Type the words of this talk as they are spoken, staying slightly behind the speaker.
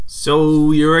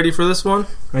So, you ready for this one?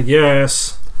 I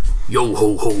guess. Yo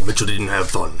ho ho, Mitchell didn't have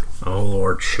fun. Oh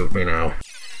Lord, shoot me now.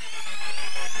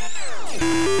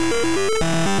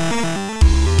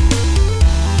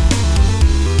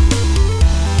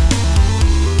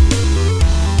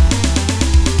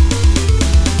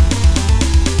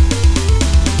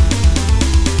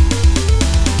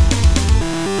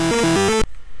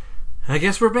 I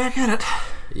guess we're back at it.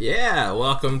 Yeah,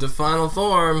 welcome to Final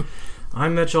Form.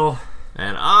 I'm Mitchell.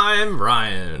 And I'm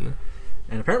Ryan.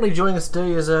 And apparently joining us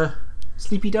today is a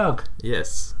sleepy dog.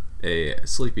 Yes, a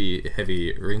sleepy,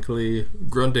 heavy, wrinkly,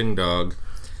 grunting dog.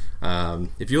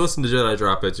 If you listen to Jedi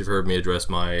Drop It, you've heard me address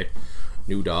my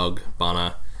new dog,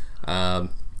 Bana.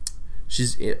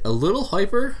 She's a little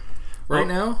hyper right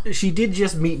now. She did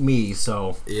just meet me,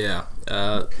 so... Yeah,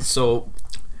 so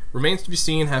remains to be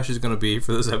seen how she's going to be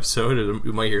for this episode.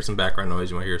 You might hear some background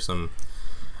noise, you might hear some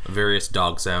various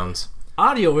dog sounds.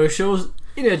 Audio shows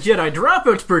in a Jedi Drop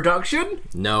It production?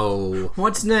 No.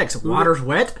 What's next? Water's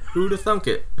wet? Who'da thunk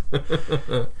it?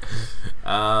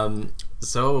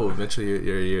 So, Mitchell, are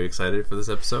you excited for this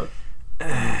episode?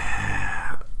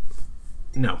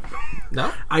 No.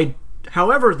 No?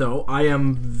 However, though, I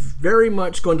am very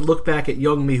much going to look back at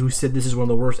young me who said this is one of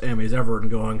the worst animes ever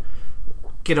and going,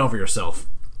 get over yourself.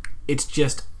 It's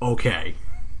just okay.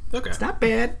 Okay. It's not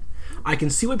bad. I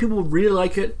can see why people would really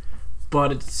like it,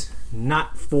 but it's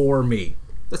not for me.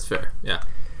 That's fair, yeah.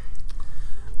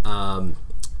 So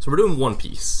we're doing One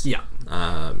Piece. Yeah.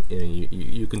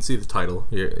 You can see the title.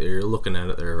 You're looking at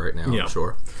it there right now, yeah. I'm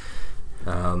sure.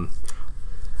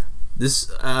 This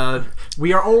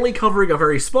we are only covering a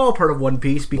very small part of One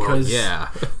Piece because yeah.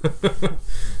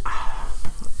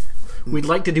 we'd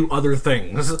like to do other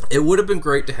things. It would have been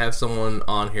great to have someone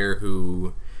on here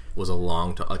who was a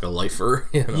lifer,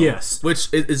 you know? Yes. Which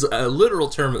is a literal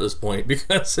term at this point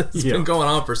because it's been going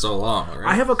on for so long. Right?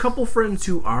 I have a couple friends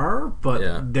who are,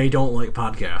 but they don't like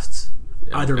podcasts.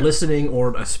 Either okay. Listening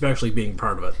or especially being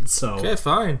part of it. So okay,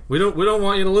 fine. We don't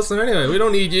want you to listen anyway. We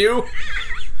don't need you.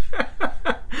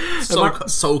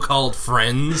 So-called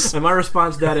friends. And my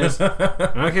response to that is,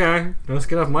 okay, let's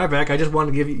get off my back. I just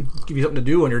wanted to give you something to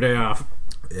do on your day off.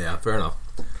 Yeah, fair enough.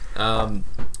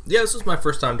 This was my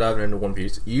first time diving into One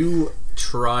Piece. You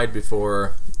tried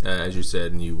before, as you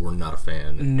said, and you were not a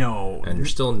fan. No. And you're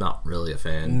still not really a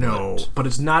fan. No, but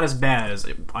it's not as bad as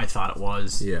I thought it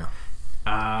was. Yeah.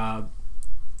 I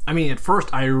mean, at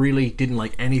first, I really didn't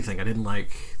like anything. I didn't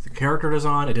like the character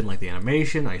design. I didn't like the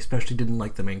animation. I especially didn't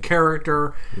like the main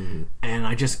character. Mm-hmm.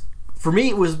 And for me,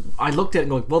 it was, I looked at it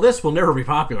and going, well, this will never be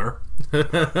popular.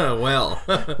 Well,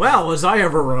 was I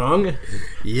ever wrong?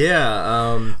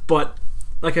 Yeah. But,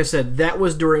 like I said, that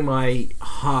was during my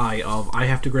high of, I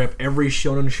have to grab every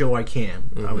shonen show I can.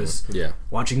 Mm-hmm. I was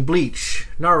watching Bleach,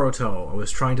 Naruto. I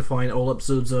was trying to find old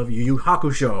episodes of Yu Yu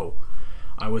Hakusho.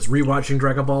 I was rewatching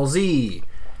Dragon Ball Z.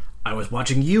 I was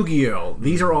watching Yu-Gi-Oh!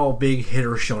 These are all big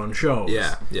hitter shonen shows.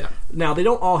 Yeah, yeah. Now, they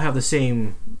don't all have the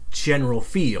same general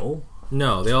feel.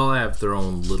 No, they all have their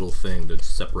own little thing to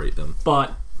separate them.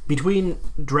 But between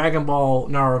Dragon Ball,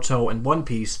 Naruto, and One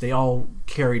Piece, they all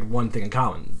carried one thing in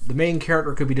common. The main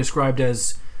character could be described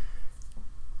as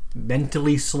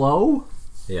mentally slow.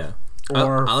 Yeah.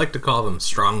 Or I like to call them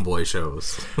strong boy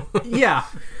shows. Yeah.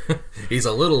 He's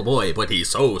a little boy, but he's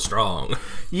so strong.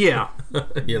 Yeah.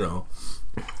 You know.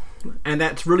 And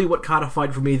that's really what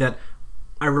codified for me that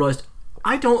I realized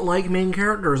I don't like main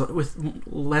characters with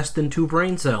less than 2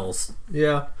 brain cells.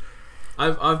 Yeah.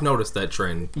 I've noticed that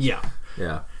trend. Yeah.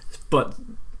 Yeah. But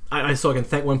I still can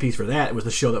thank One Piece for that. It was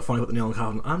the show that finally put the nail in the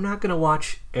coffin. I'm not going to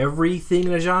watch everything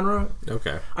in a genre.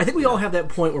 Okay. I think we all have that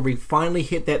point where we finally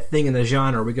hit that thing in the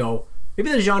genre. We go,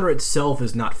 maybe the genre itself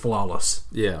is not flawless.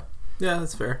 Yeah. Yeah,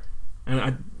 that's fair.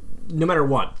 And no matter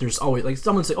what, there's always, like,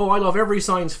 someone say, oh, I love every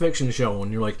science fiction show.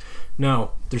 And you're like,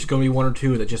 no, there's going to be 1 or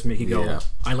 2 that just make you go,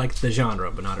 I like the genre,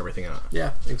 but not everything in it.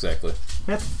 Yeah, exactly.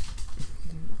 We've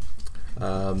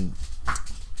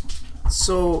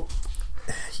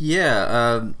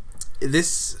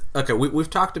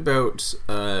talked about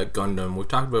Gundam, we've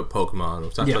talked about Pokemon,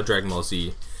 we've talked about Dragon Ball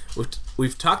Z,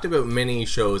 we've talked about many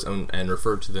shows and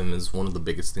referred to them as one of the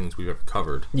biggest things we've ever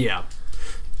covered. Yeah.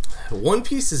 One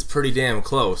Piece is pretty damn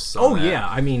close. Yeah,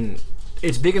 I mean,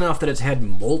 it's big enough that it's had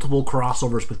multiple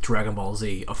crossovers with Dragon Ball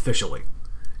Z officially.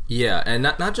 Yeah, and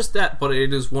not just that, but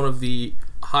it is one of the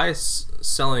highest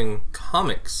selling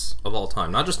comics of all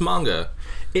time, not just manga.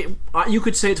 You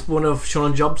could say it's one of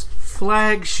Shonen Jump's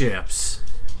flagships.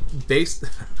 Based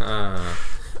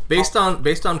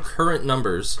on current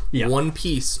numbers, One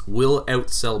Piece will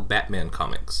outsell Batman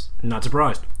comics. Not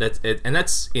surprised.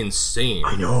 That's insane.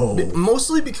 I know.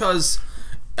 Mostly because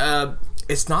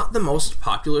It's not the most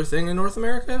popular thing in North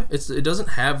America. It doesn't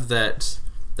have that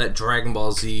Dragon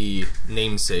Ball Z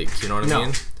namesake. You know what I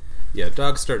mean? Yeah,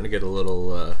 dog's starting to get a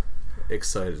little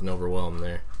excited and overwhelmed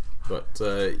there. But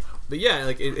yeah,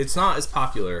 like it's not as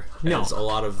popular as a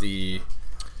lot of the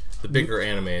bigger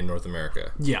anime in North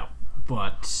America. Yeah,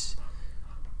 but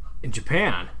in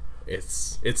Japan,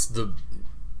 it's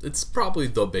probably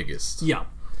the biggest. Yeah.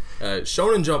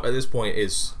 Shonen Jump at this point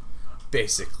is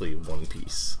basically One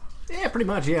Piece. Yeah, pretty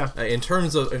much. Yeah. In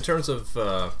terms of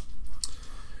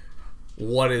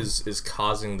what is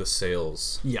causing the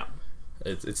sales. Yeah.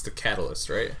 It's the catalyst,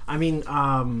 right? I mean,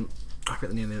 I forget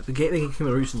the name of it. The game that came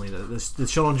out recently, the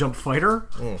Shonen Jump Fighter,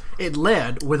 it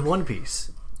led with One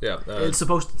Piece. Yeah. It's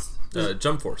supposed to...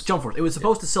 Jump Force. Jump Force. It was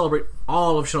supposed to celebrate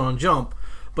all of Shonen Jump,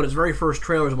 but its very first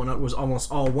trailers and whatnot was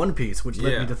almost all One Piece, which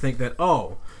led me to think that,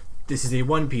 this is a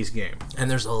One Piece game. And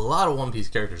there's a lot of One Piece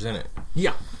characters in it.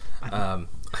 Yeah.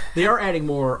 They are adding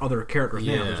more other characters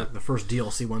now. Yeah. There's like the first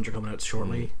DLC ones are coming out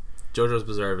shortly. JoJo's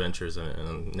Bizarre Adventures in it,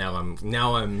 and now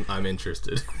I'm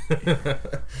interested.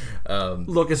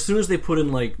 Look, as soon as they put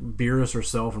in like Beerus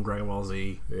herself from Dragon Ball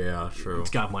Z, yeah, true. It's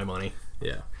got my money.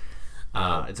 Yeah.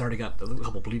 It's already got a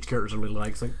couple Bleach characters I really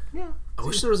like. It's like, yeah. I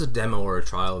wish there was a demo or a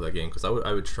trial of that game because I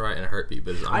would try it in a heartbeat.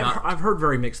 But I've heard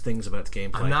very mixed things about its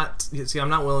gameplay. I'm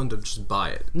not willing to just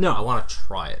buy it. No, I want to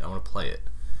try it. I want to play it.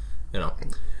 You know.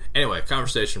 Anyway,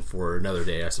 conversation for another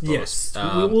day, I suppose. Yes,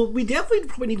 we definitely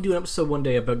probably need to do an episode one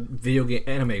day about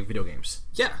anime video games.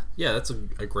 Yeah, that's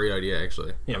a great idea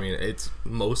actually. Yeah. I mean, it's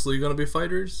mostly going to be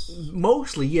fighters.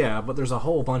 Mostly, yeah, but there's a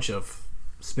whole bunch of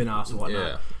spin-offs and whatnot.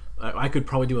 Yeah. I could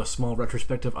probably do a small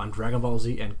retrospective on Dragon Ball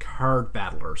Z and card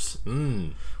battlers,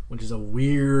 which is a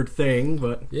weird thing,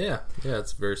 but yeah,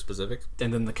 it's very specific.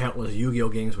 And then the countless Yu-Gi-Oh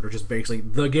games, which are just basically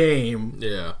the game,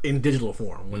 in digital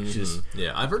form, which is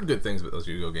I've heard good things about those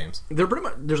Yu-Gi-Oh games. They're pretty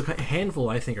much there's a handful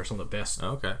I think are some of the best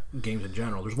games in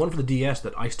general. There's one for the DS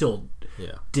that I still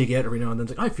dig at every now and then.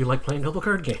 It's like I feel like playing a couple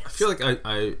card games. I feel like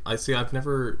I see. I've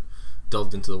never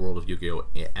delved into the world of Yu-Gi-Oh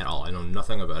at all. I know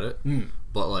nothing about it.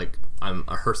 But like I'm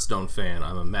a Hearthstone fan,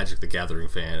 I'm a Magic the Gathering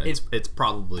fan. It's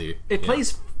probably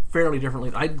plays fairly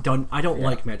differently. I don't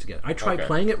like Magic the Gathering. I tried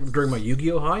playing it during my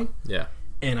Yu-Gi-Oh high. Yeah.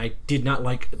 And I did not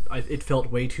like it.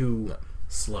 Felt way too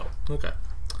slow. Okay.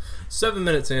 7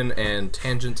 minutes in and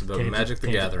tangents about Magic the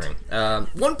Gathering.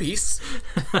 One Piece.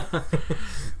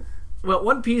 Well,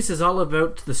 One Piece is all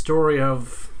about the story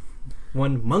of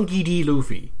one Monkey D.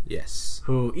 Luffy. Yes.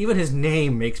 Who even his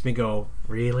name makes me go,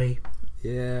 really?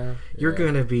 Yeah. You're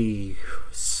gonna be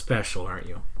special, aren't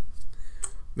you?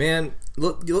 Man,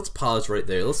 look, let's pause right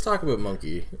there. Let's talk about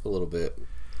Monkey a little bit.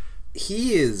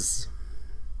 He is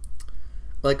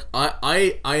like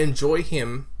I enjoy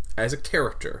him as a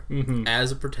character,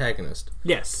 as a protagonist.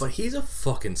 Yes. But he's a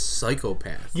fucking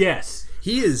psychopath. Yes.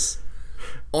 He is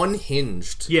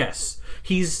unhinged. Yes.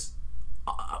 He's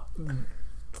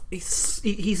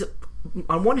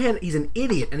on one hand he's an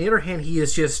idiot, and on the other hand he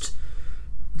is just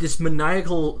this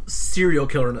maniacal serial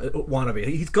killer wannabe.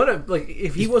 He's gonna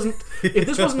if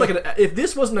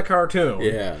this wasn't a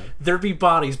cartoon, there'd be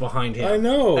bodies behind him. I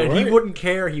know, and right? he wouldn't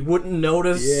care. He wouldn't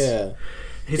notice. Yeah,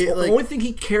 the only thing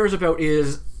he cares about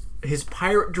is his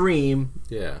pirate dream.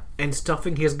 Yeah, and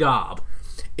stuffing his gob.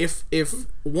 If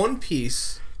One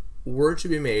Piece were to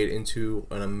be made into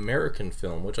an American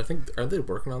film, which I think are they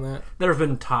working on that? There have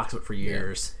been talks of it for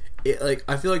years.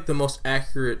 I feel like the most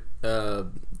accurate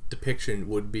depiction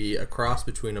would be a cross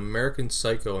between American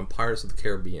Psycho and Pirates of the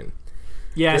Caribbean.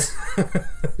 Yes,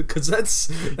 because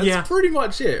that's pretty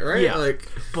much it, right? Yeah,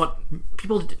 but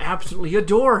people absolutely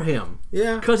adore him.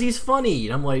 Yeah, because he's funny.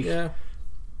 And I'm like,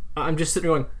 I'm just sitting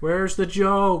there going, "Where's the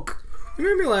joke?" He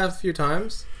made me laugh a few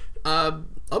times. I'll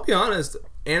be honest.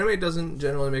 Anime doesn't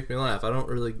generally make me laugh. I don't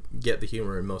really get the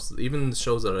humor in most of even the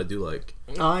shows that I do like.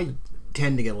 I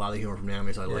tend to get a lot of humor from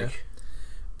animes I like.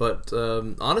 But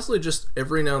honestly, just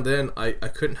every now and then, I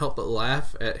couldn't help but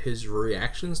laugh at his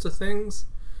reactions to things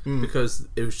because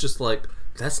it was just like,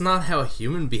 that's not how a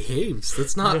human behaves.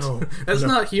 That's not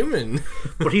not human.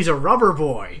 But he's a rubber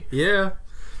boy. Yeah.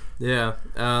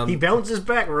 He bounces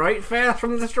back right fast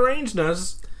from the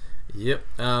strangeness. Yep.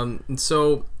 And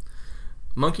so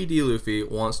Monkey D. Luffy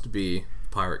wants to be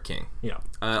Pirate King. Yeah.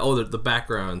 The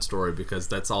background story, because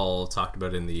that's all talked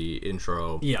about in the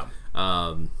intro. Yeah.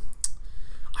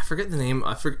 I forget the name.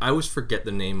 I always forget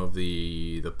the name of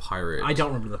the pirate. I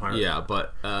don't remember the pirate. Yeah,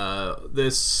 but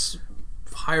this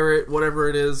pirate, whatever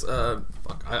it is, I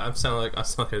sound like I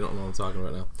don't know what I'm talking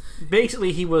about now.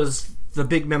 Basically, he was the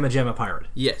big Mema Gemma pirate.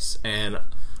 Yes, and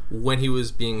when he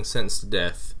was being sentenced to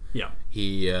death,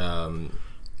 he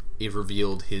it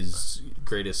revealed his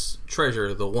greatest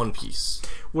treasure, the One Piece.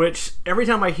 Which, every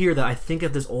time I hear that, I think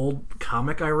of this old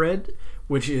comic I read,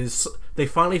 which is, they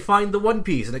finally find the One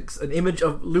Piece, and it's an image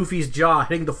of Luffy's jaw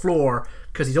hitting the floor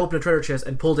because he's opened a treasure chest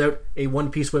and pulled out a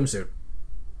One Piece swimsuit.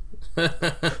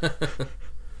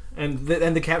 And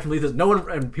the caption believes that no one,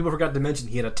 and people forgot to mention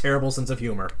he had a terrible sense of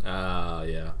humor.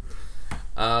 Yeah.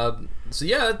 So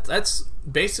yeah, that's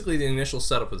basically the initial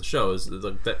setup of the show. Is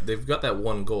that they've got that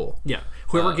one goal. Yeah,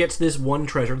 whoever gets this one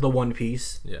treasure, the One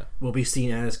Piece, will be seen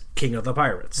as king of the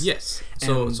pirates. Yes.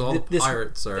 So all the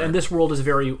pirates are, and this world is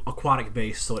very aquatic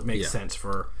based, so it makes sense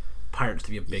for pirates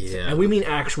to be a big thing. And we mean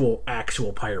actual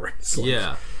pirates.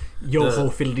 Like Yo-ho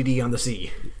fiddly-dee on the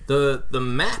sea. The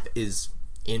map is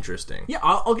interesting. Yeah,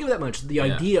 I'll give it that much. The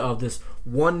idea of this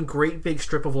one great big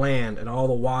strip of land and all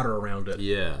the water around it.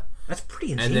 Yeah. That's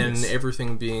pretty ingenious. And then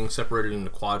everything being separated into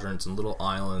quadrants and little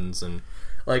islands and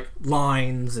like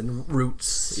lines and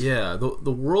routes. Yeah,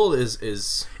 the world is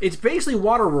it's basically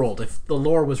Waterworld if the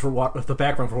lore was for if the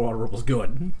background for Waterworld was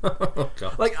good. Oh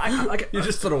god. Like you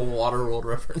just put a Waterworld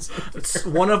reference.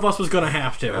 One of us was going to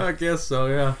have to. I guess so,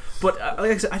 yeah. But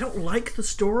like I said, I don't like the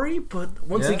story, but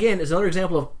once again, it's another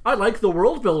example of I like the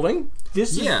world building.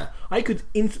 This is I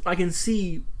can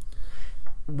see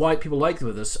why people like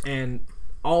this, and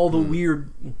all the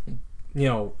weird,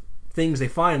 things they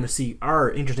find in the sea are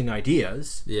interesting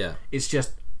ideas. Yeah. It's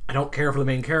just I don't care for the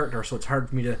main character, so it's hard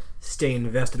for me to stay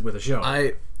invested with a show.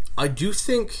 I do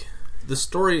think the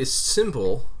story is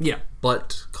simple,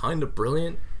 but kind of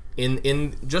brilliant.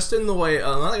 In just in the way,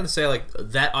 I'm not going to say like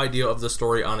that idea of the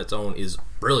story on its own is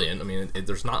brilliant. I mean,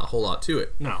 there's not a whole lot to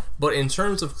it. No. But in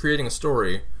terms of creating a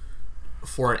story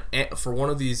for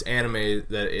one of these anime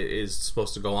that it is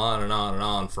supposed to go on and on and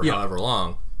on for however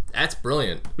long, that's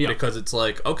brilliant. Because it's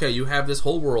like, okay, you have this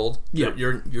whole world.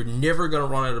 You're never going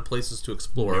to run out of places to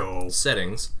explore,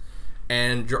 settings,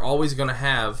 and you're always going to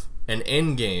have an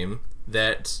end game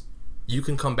that you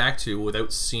can come back to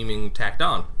without seeming tacked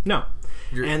on. No.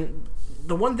 And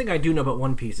the one thing I do know about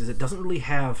One Piece is it doesn't really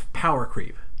have power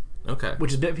creep. Okay.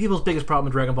 Which is people's biggest problem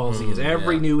in Dragon Ball Z is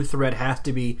every new thread has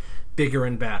to be bigger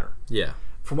and badder. Yeah.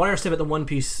 From what I understand about the One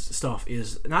Piece stuff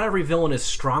is not every villain is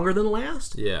stronger than the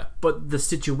last. Yeah. But the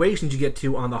situations you get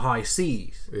to on the high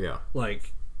seas. Yeah.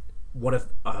 Like, what if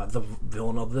the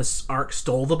villain of this arc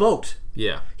stole the boat?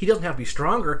 Yeah. He doesn't have to be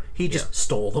stronger. He just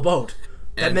stole the boat.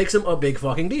 That makes him a big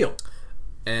fucking deal.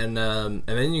 And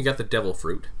then you got the devil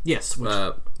fruit. Yes.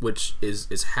 Which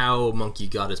is how Monkey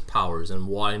got his powers and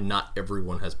why not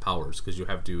everyone has powers, because you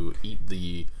have to eat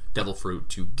the devil fruit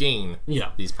to gain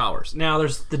these powers. Now,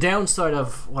 there's the downside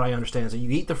of what I understand is that you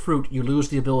eat the fruit, you lose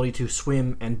the ability to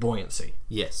swim and buoyancy.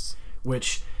 Yes.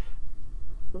 Which,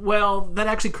 well, that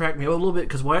actually cracked me a little bit,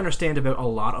 because what I understand about a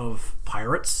lot of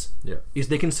pirates is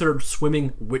they consider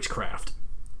swimming witchcraft.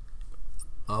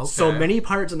 Okay. So many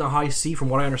pirates in the high sea, from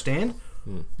what I understand,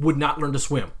 would not learn to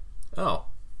swim. Oh.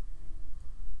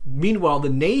 Meanwhile, the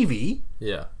Navy...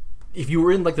 Yeah. If you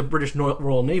were in, like, the British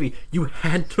Royal Navy, you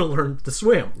had to learn to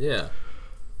swim. Yeah.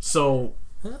 So...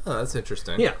 Oh, that's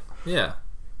interesting. Yeah. Yeah.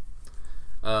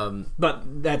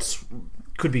 But that's...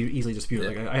 could be easily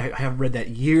disputed. Like, I have read that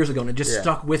years ago, and it just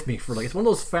stuck with me for, like... It's one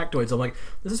of those factoids. I'm like,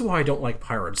 this is why I don't like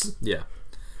pirates. Yeah.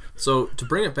 So, to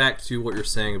bring it back to what you're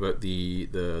saying about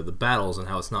the battles and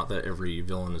how it's not that every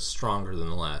villain is stronger than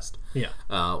the last. Yeah.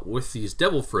 With these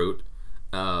devil fruit...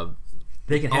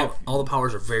 they can have all the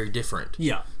powers are very different.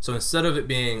 Yeah. So instead of it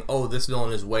being, oh, this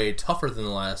villain is way tougher than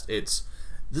the last, it's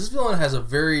this villain has a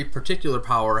very particular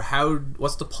power.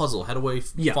 What's the puzzle? How do I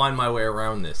find my way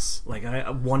around this? Like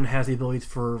one has the ability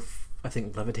for, I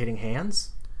think, levitating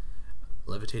hands.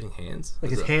 Levitating hands?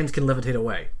 Like his hands can levitate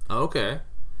away. Oh, okay.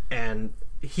 And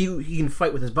he can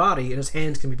fight with his body, and his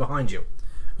hands can be behind you.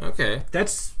 Okay.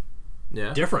 That's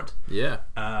different. Yeah.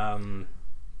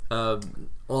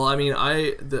 Well, I mean,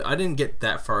 I didn't get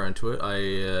that far into it.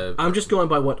 I'm just going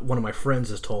by what one of my friends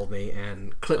has told me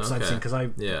and clips I've seen, because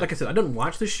like I said, I didn't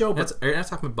watch this show. But you're not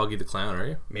talking about Buggy the Clown, are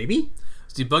you? Maybe.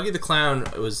 See, Buggy the Clown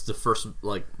was the first,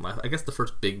 I guess the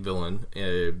first big villain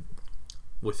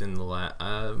within the last.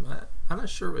 I'm not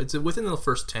sure. It's within the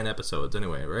first 10 episodes,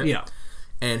 anyway, right? Yeah.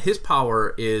 And his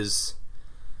power is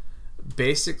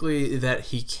basically that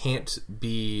he can't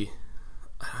be.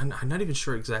 I'm not even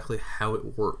sure exactly how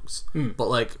it works, but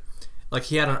like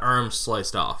he had an arm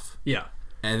sliced off. Yeah.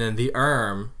 And then the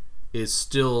arm is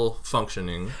still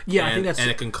functioning. Yeah, I think that's...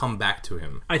 And it can come back to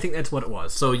him. I think that's what it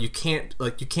was. So you can't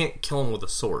kill him with a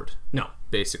sword. No.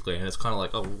 Basically, and it's kind of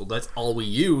like, oh, well, that's all we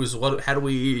use. How do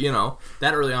we,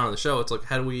 that early on in the show, it's like,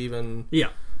 how do we even... Yeah.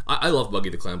 I love Buggy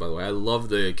the Clown, by the way. I love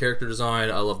the character design.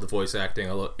 I love the voice acting.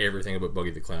 I love everything about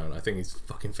Buggy the Clown. I think he's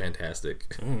fucking fantastic.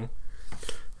 Mm-hmm.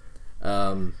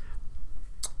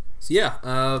 So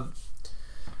yeah.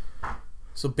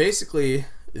 So basically,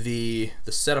 the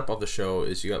setup of the show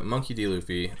is you got Monkey D.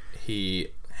 Luffy. He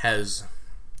has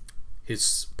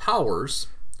his powers,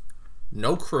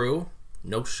 no crew,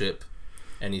 no ship,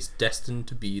 and he's destined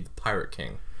to be the Pirate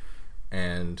King.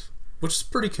 And which is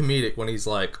pretty comedic when he's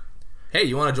like, "Hey,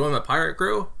 you want to join my pirate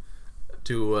crew?"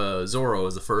 To Zoro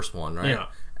is the first one, right? Yeah.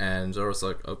 And Zoro's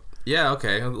like, "Oh, yeah,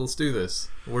 okay, let's do this.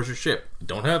 Where's your ship?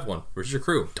 Don't have one. Where's your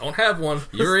crew? Don't have one.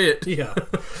 You're it." Yeah.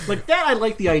 Like that, I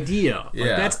like the idea. Like,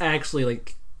 Yeah. that's actually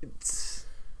like, it's,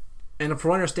 and from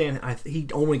what I understand, he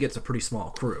only gets a pretty small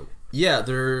crew. Yeah,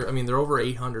 they're over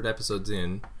 800 episodes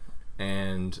in,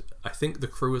 and I think the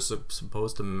crew is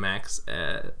supposed to max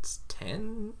at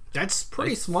 10. That's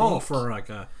pretty small for like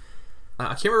a. I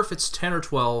can't remember if it's 10 or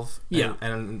 12. Yeah.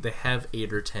 And they have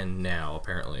 8 or 10 now,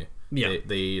 apparently. Yeah.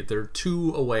 They're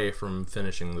 2 away from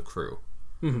finishing the crew.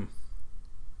 Mm-hmm.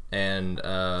 And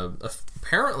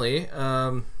apparently,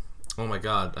 oh my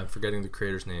god, I'm forgetting the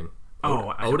creator's name.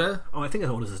 Oda? I think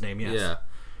Oda's his name, yes.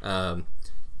 Yeah.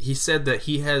 He said that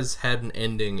he has had an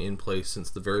ending in place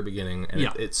since the very beginning, and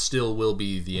it still will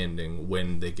be the ending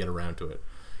when they get around to it.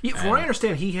 Yeah, from what I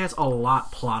understand, he has a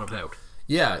lot plotted out.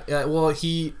 Yeah, well,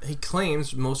 he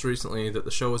claims most recently that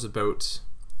the show is about,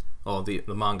 the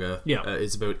manga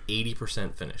is about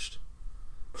 80% finished.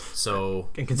 So,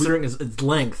 and considering its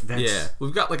length, that's...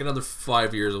 we've got like another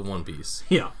 5 years of One Piece.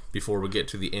 Yeah. Before we get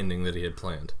to the ending that he had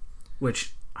planned.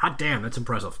 Which, hot damn, that's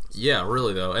impressive. Yeah,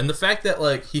 really though. And the fact that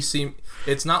like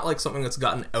it's not like something that's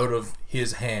gotten out of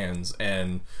his hands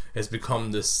and has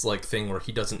become this like thing where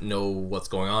he doesn't know what's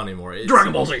going on anymore.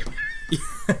 Dragon Ball Z!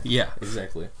 Yeah,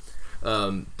 exactly.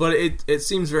 But it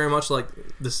seems very much like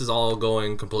this is all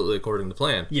going completely according to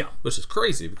plan. Yeah. Which is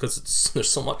crazy because there's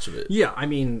so much of it. Yeah, I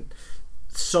mean,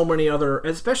 so many other...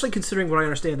 Especially considering what I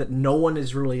understand that no one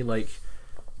is really, like,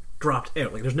 dropped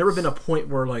out. Like, there's never been a point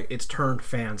where, like, it's turned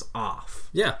fans off.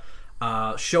 Yeah.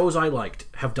 Shows I liked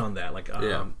have done that. Like,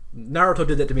 Naruto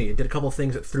did that to me. It did a couple of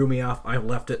things that threw me off. I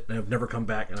left it, and I've never come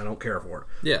back, and I don't care for it.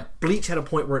 Yeah. Bleach had a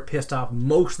point where it pissed off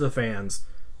most of the fans,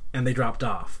 and they dropped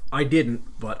off. I didn't,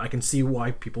 but I can see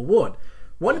why people would.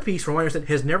 One Piece, from what I understand,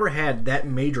 has never had that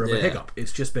major of a hiccup.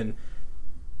 It's just been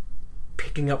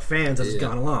picking up fans as it's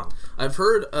gone along. I've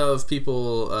heard of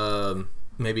people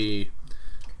maybe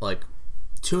like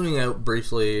tuning out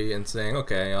briefly and saying,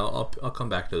 "Okay, I'll come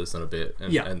back to this in a bit,"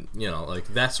 and you know,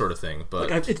 like that sort of thing. But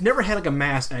like, it's never had like a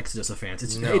mass exodus of fans.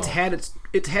 It's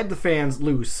had the fans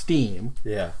lose steam.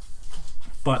 Yeah,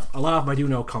 but a lot of them I do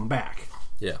know come back.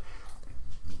 Yeah.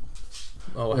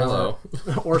 Oh, hello.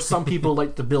 Or some people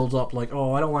like to build up, like,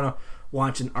 oh, I don't want to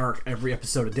watch an arc every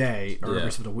episode a day or every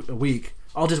episode a week.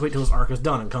 I'll just wait till this arc is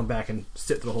done and come back and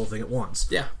sit through the whole thing at once.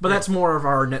 Yeah. But that's more of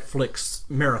our Netflix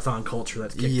marathon culture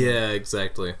that's kicked in. Yeah,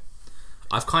 exactly.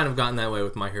 I've kind of gotten that way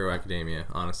with My Hero Academia,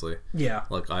 honestly. Yeah.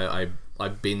 Like, I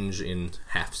binge in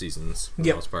half seasons for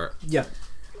the most part. Yeah.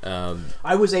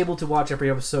 I was able to watch every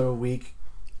episode a week.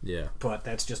 Yeah. But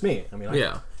that's just me. I mean,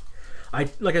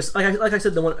 like I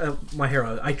said, the one My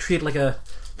Hero, I treat like a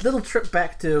little trip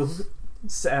back to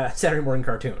Saturday morning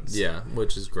cartoons. Yeah,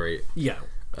 which is great. Yeah.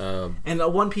 And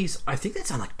One Piece, I think that's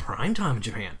on like prime time in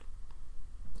Japan.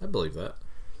 I believe that.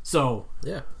 So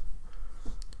yeah.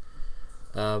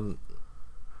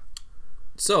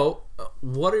 So,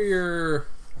 what are your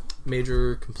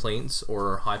major complaints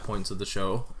or high points of the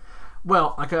show?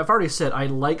 Well, like I've already said, I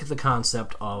like the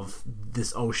concept of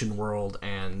this ocean world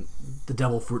and the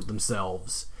devil fruit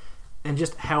themselves, and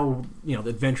just how, you know,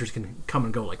 the adventures can come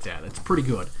and go like that. It's pretty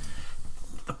good.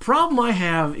 The problem I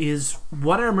have is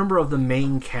what I remember of the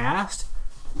main cast,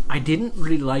 I didn't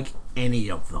really like any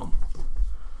of them.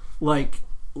 Like,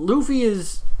 Luffy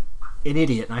is an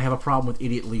idiot, and I have a problem with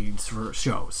idiot leads for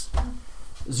shows.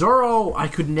 Zoro, I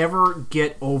could never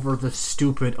get over the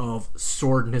stupid of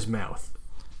sword in his mouth.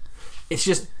 It's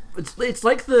just, it's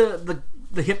like the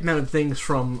hip-mounted things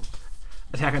from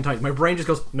Attack on Titan. My brain just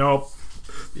goes, nope.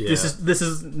 Yeah. This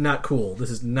is not cool. This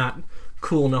is not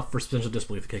cool enough for suspension of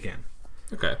disbelief to kick in.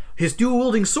 Okay. His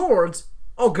dual-wielding swords,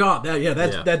 oh god,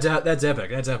 that's epic.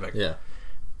 That's epic. Yeah.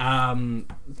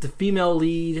 The female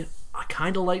lead, I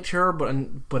kind of liked her,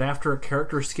 but after a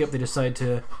character skip, they decided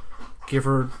to give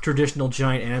her traditional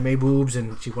giant anime boobs,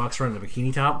 and she walks around in a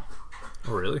bikini top.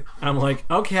 Oh, really? I'm like,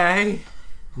 okay.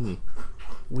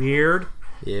 Weird.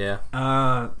 Yeah.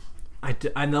 And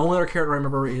the only other character I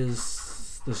remember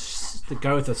is the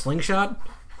guy with the slingshot.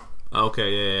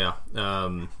 Okay, yeah.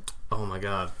 Oh my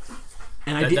god.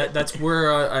 And that's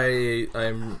where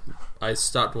I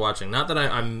stopped watching. Not that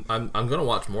I'm gonna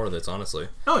watch more of this, honestly.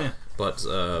 Oh yeah. But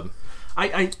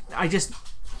I just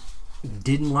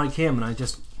didn't like him, and I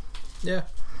just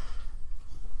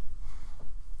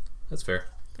that's fair.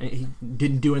 He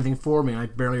didn't do anything for me. I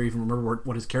barely even remember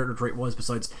what his character trait was.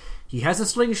 Besides, he has a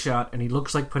slingshot and he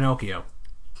looks like Pinocchio,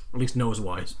 at least nose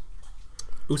wise.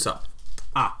 Usopp.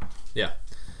 Yeah.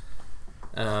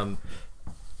 I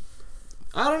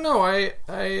don't know. I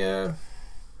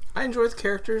enjoy the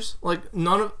characters. Like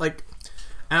none of like,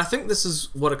 and I think this is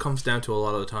what it comes down to a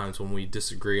lot of the times when we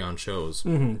disagree on shows.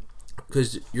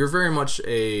 Because you're very much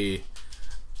a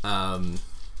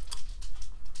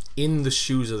in the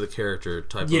shoes of the character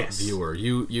type of viewer.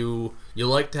 You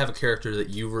like to have a character that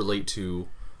you relate to,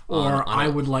 or I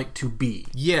would like to be.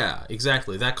 Yeah,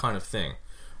 exactly, that kind of thing.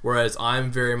 Whereas I'm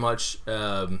very much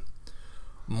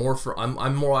more for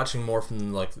I'm more watching more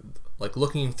from like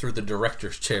looking through the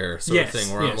director's chair sort of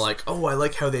thing, where I'm like, oh, I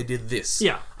like how they did this.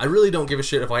 Yeah, I really don't give a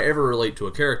shit if I ever relate to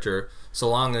a character, so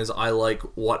long as I like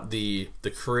what the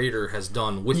creator has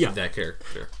done with that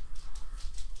character.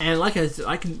 And like I said,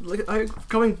 I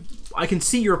can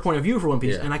see your point of view for One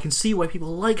Piece, and I can see why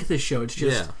people like this show. It's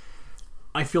just,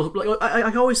 I feel like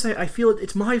I always say, I feel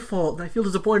it's my fault, and I feel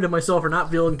disappointed in myself for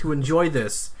not feeling to enjoy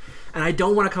this, and I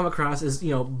don't want to come across as a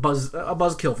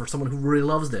buzzkill for someone who really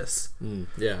loves this. I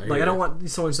don't want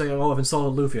someone saying, "Oh, I've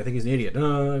insulted Luffy. I think he's an idiot."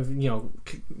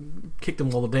 Kicked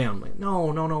him all down. Like,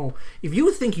 no. If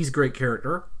you think he's a great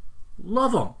character,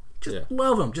 love him. Just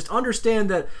love him. Just understand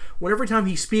that every time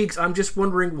he speaks, I'm just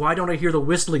wondering, why don't I hear the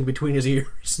whistling between his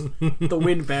ears? The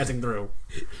wind passing through.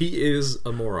 He is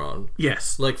a moron.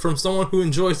 Yes. Like, from someone who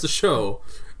enjoys the show,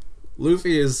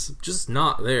 Luffy is just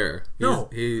not there.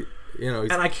 And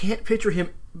I can't picture him,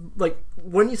 like,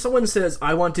 when someone says,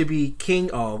 I want to be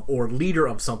king of or leader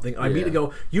of something, I immediately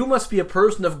go, you must be a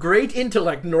person of great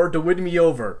intellect in order to win me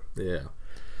over. Yeah.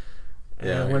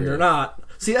 And when they're not...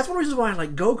 See, that's one reason why I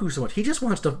like Goku so much. He just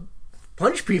wants to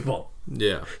punch people.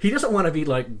 Yeah. He doesn't want to be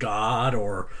like God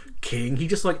or king. He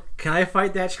just like, can I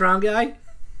fight that strong guy?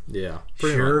 Yeah.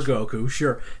 Sure, much. Goku.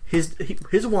 Sure. His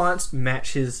wants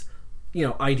match his,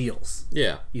 ideals.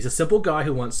 Yeah. He's a simple guy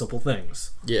who wants simple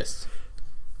things. Yes.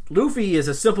 Luffy is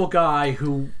a simple guy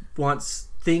who wants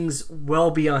things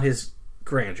well beyond his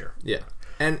grandeur. Yeah.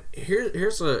 And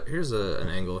here's an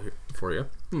angle for you.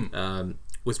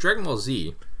 With Dragon Ball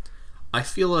Z, I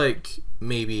feel like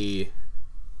maybe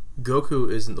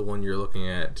Goku isn't the one you're looking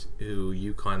at who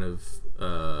you kind of...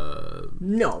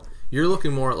 No. You're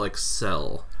looking more at like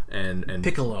Cell and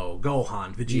Piccolo,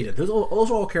 Gohan, Vegeta. Yeah. Those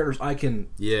are all characters I can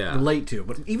relate to.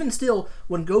 But even still,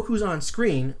 when Goku's on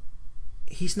screen,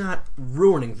 he's not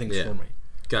ruining things for me.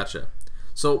 Gotcha.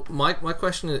 So my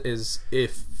question is,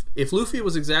 if Luffy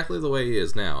was exactly the way he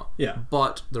is now,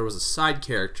 but there was a side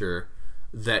character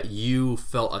that you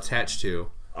felt attached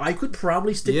to, I could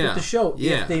probably stick with the show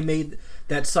if they made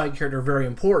that side character very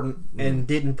important and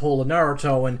didn't pull a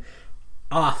Naruto and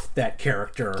off that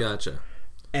character. Gotcha.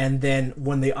 And then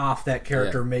when they off that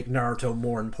character, make Naruto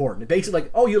more important. Basically,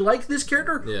 like, oh, you like this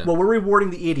character? Yeah. Well, we're rewarding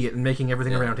the idiot and making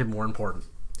everything around him more important.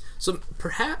 So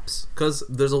perhaps, because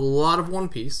there's a lot of One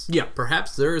Piece,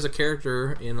 perhaps there is a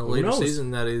character in a later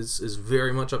season that is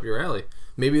very much up your alley.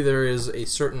 Maybe there is a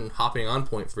certain hopping on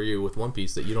point for you with One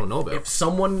Piece that you don't know about. If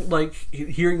someone, like,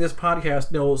 hearing this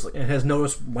podcast knows and has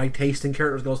noticed my taste in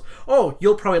characters goes, oh,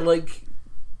 you'll probably like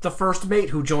the first mate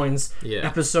who joins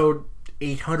episode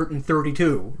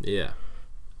 832. Yeah.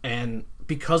 And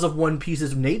because of One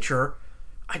Piece's nature,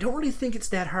 I don't really think it's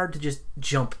that hard to just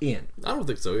jump in. I don't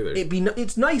think so either.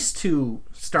 It's nice to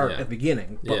start at the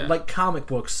beginning, but like comic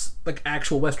books, like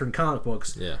actual Western comic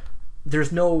books,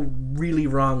 there's no really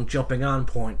wrong jumping on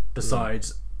point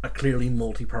besides a clearly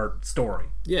multi-part story.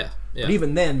 Yeah. But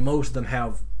even then, most of them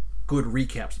have good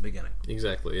recaps at the beginning.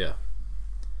 Exactly, yeah.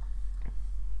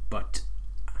 But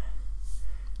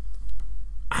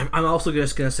I'm also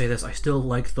just going to say this. I still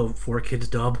like the 4Kids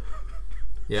dub.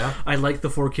 Yeah? I like the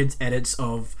 4Kids edits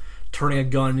of turning a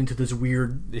gun into this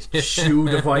weird shoe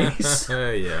device.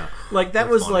 Yeah. Like, that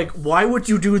was funny. Like, why would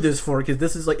you do this for? Because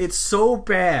this is like, it's so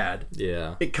bad.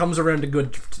 Yeah. It comes around to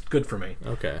good for me.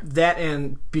 Okay. That,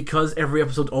 and because every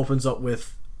episode opens up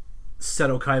with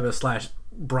Seto Kaiba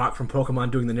 / Brock from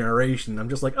Pokemon doing the narration, I'm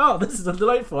just like, oh, this is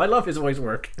delightful. I love his voice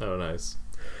work. Oh, nice.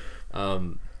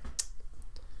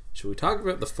 Should we talk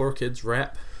about the 4Kids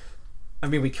rap? I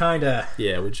mean, we kind of...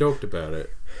 Yeah, we joked about it.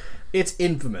 It's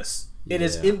infamous. It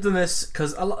is infamous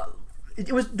because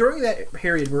it was during that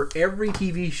period where every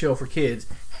TV show for kids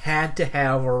had to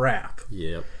have a rap.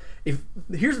 Yep.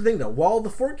 Here's the thing though, while the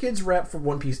 4Kids rap for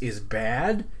One Piece is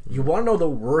bad, you want to know the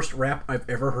worst rap I've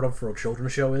ever heard of for a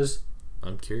children's show is?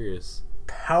 I'm curious.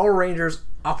 Power Rangers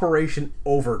Operation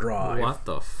Overdrive. What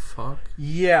the fuck?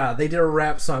 Yeah, they did a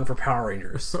rap song for Power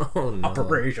Rangers. Oh no.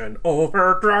 Operation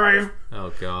Overdrive.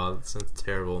 Oh god, that sounds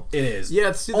terrible. It is.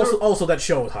 Yeah, see, also that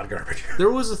show was hot garbage.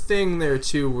 There was a thing there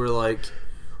too where like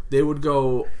they would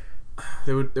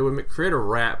create a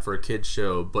rap for a kid's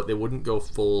show, but they wouldn't go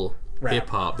full hip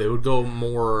hop. They would go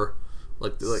more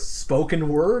like spoken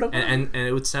word, and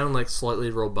it would sound like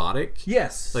slightly robotic.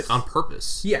 Yes, like on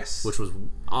purpose. Yes, which was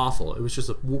awful. It was just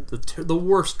the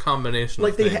worst combination.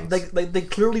 Like of they things. they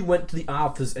clearly went to the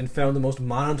office and found the most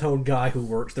monotone guy who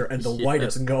works there and the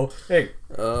whitest and go, hey,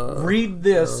 read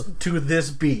this to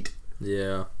this beat.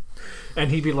 Yeah,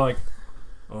 and he'd be like,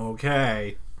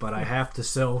 okay, but I have to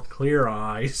sell Clear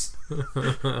Eyes.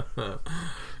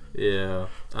 Yeah,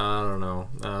 I don't know.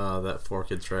 That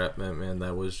 4Kids rap, man,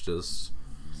 that was just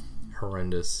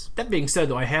horrendous. That being said,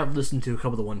 though, I have listened to a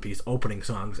couple of the One Piece opening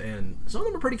songs, and some of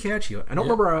them are pretty catchy. I don't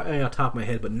remember on the top of my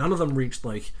head, but none of them reached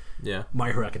like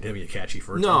My Hero Academia catchy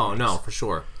for no, for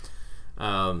sure.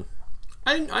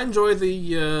 I enjoy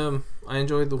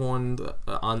the one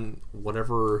on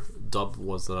whatever dub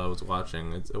was that I was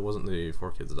watching. It wasn't the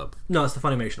 4Kids dub. No, it's the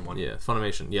Funimation one. Yeah,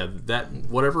 Funimation. Yeah, that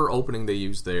whatever opening they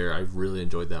used there, I really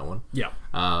enjoyed that one. Yeah.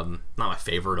 Not my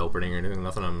favorite opening or anything.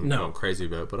 Nothing I'm going crazy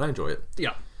about, but I enjoy it.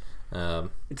 Yeah.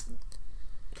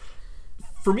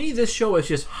 For me, this show is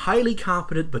just highly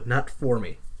competent, but not for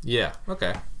me. Yeah.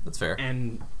 Okay, that's fair.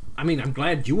 And I mean, I'm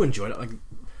glad you enjoyed it. Like.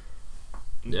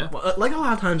 Yeah. Like a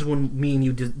lot of times when me and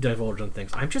you divulge on things,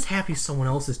 I'm just happy someone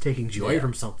else is taking joy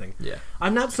from something. Yeah.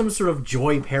 I'm not some sort of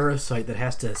joy parasite that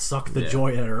has to suck the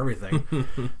joy out of everything.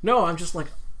 No, I'm just like,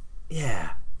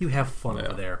 yeah, you have fun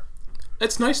over there.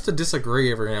 It's nice to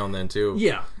disagree every now and then, too.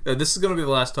 Yeah. This is going to be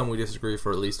the last time we disagree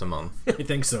for at least a month. I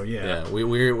think so, yeah. Yeah,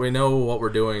 we know what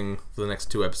we're doing for the next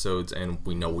 2 episodes, and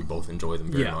we know we both enjoy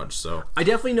them very much, so... I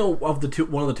definitely know of one of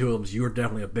the two of them, you're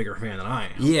definitely a bigger fan than I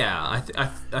am. Yeah,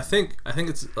 I think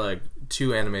it's, like,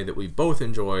 2 anime that we both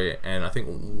enjoy, and I think...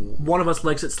 One of us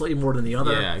likes it slightly more than the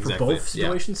other exactly. for both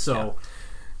situations, so...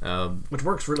 Yeah. Which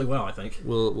works really well, I think.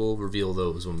 We'll reveal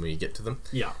those when we get to them.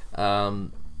 Yeah.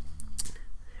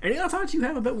 Any other thoughts you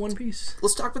have about One Piece?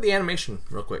 Let's talk about the animation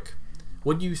real quick.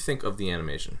 What do you think of the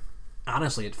animation?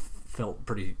 Honestly, it felt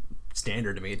pretty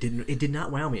standard to me. It did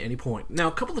not wow me at any point. Now,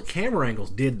 a couple of the camera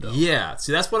angles did, though. Yeah,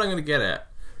 see, that's what I'm going to get at.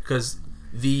 Because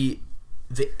the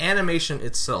animation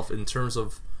itself, in terms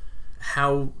of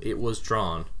how it was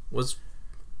drawn, was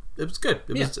good.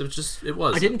 It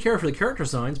was. I didn't care for the character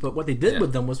designs, but what they did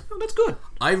with them was, that's good.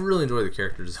 I really enjoy the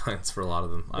character designs for a lot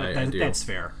of them. I do. That's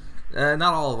fair.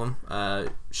 Not all of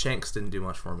them. Shanks didn't do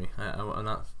much for me. I'm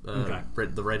not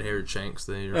the red-haired Shanks.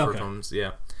 They refer to him.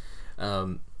 Yeah.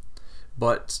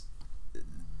 But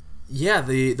yeah,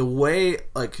 the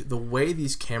way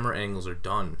these camera angles are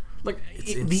done, like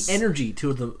the energy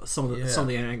to some of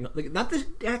the angles, like not the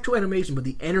actual animation, but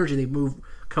the energy they move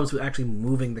comes with actually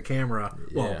moving the camera.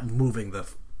 Well, moving the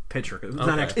picture. It's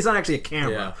not actually a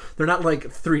camera. Yeah. They're not like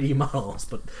 3D models,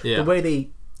 but the way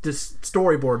they just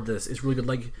storyboard this is really good.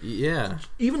 Like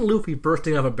even Luffy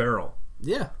bursting out of a barrel.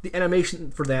 Yeah, the animation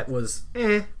for that was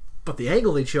but the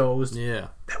angle they chose,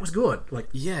 that was good. Like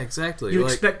exactly. You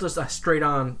expect us straight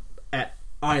on at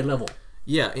eye level.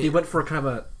 Yeah, they went for kind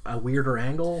of a weirder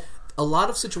angle. A lot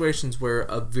of situations where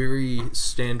a very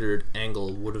standard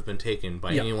angle would have been taken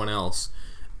by anyone else,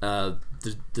 the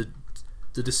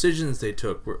decisions they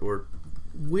took were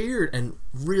weird and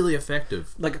really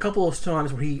effective. Like a couple of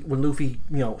times when Luffy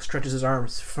stretches his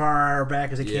arms far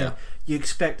back as he can, you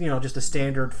expect just a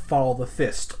standard follow the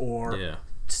fist or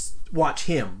watch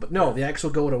him, but no, they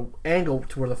actually go to angle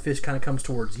to where the fist kind of comes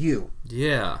towards you.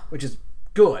 Yeah, which is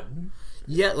good.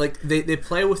 Yeah, like they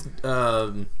play with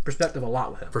perspective a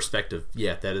lot with him. Perspective,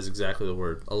 yeah, that is exactly the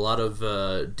word. A lot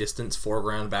of distance,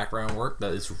 foreground, background work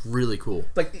that is really cool.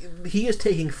 Like he is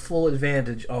taking full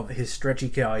advantage of his stretchy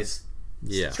guy's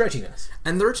stretchiness.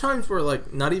 And there are times where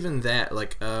like not even that.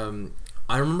 Like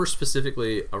I remember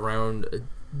specifically around a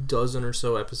dozen or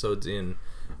so episodes in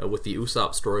with the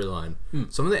Usopp storyline,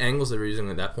 some of the angles they were using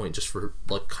at that point just for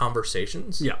like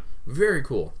conversations. Yeah, very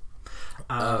cool.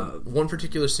 One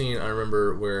particular scene I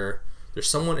remember where there's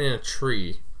someone in a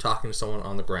tree talking to someone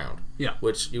on the ground. Yeah,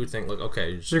 which you would think like,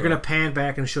 okay, they're gonna pan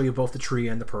back and show you both the tree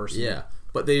and the person. Yeah,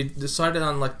 but they decided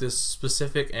on like this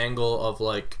specific angle of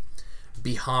like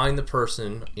behind the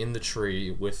person in the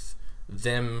tree with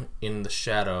them in the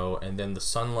shadow and then the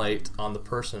sunlight on the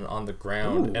person on the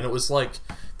ground. Ooh. And it was like,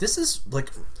 this is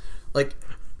like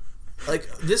like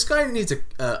this guy needs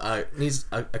a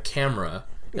camera.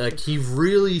 Like he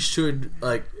really should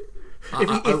like.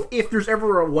 If there's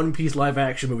ever a One Piece live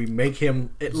action movie, make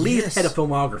him at least head of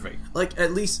filmography. Like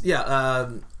at least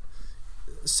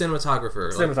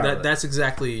cinematographer. Like, that's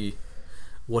exactly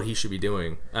what he should be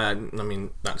doing. I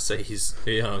mean, not to say he's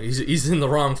in the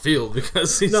wrong field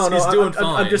because he's doing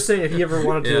fine. I'm just saying if he ever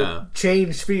wanted to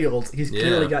change fields, he's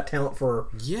clearly got talent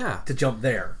to jump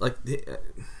there. Like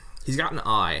he's got an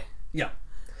eye. Yeah.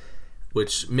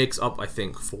 Which makes up, I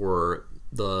think, for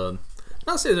the.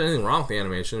 Not to say there's anything wrong with the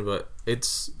animation, but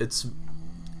it's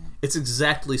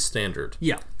exactly standard.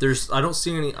 Yeah. I don't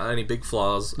see any big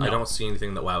flaws. No. I don't see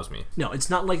anything that wows me. No,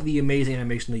 it's not like the amazing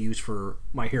animation they use for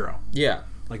My Hero. Yeah.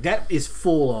 Like that is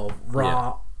full of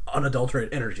raw,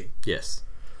 unadulterated energy. Yes.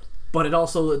 But it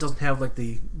doesn't have like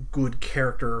the good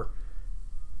character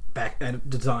back and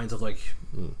designs of like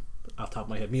off the top of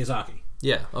my head Miyazaki.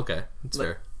 Yeah. Okay. That's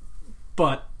fair.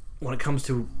 But when it comes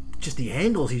to just the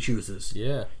angles he chooses,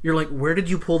 you're like, where did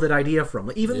you pull that idea from?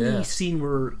 Like, even the scene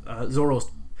where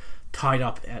Zoro's tied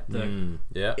up at the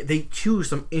they choose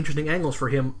some interesting angles for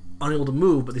him unable to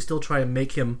move, but they still try and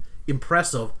make him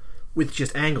impressive with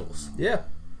just angles.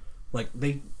 Like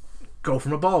they go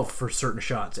from above for certain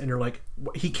shots and you're like,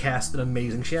 he casts an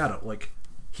amazing shadow. Like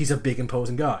he's a big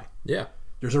imposing guy.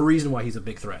 There's a reason why he's a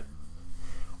big threat.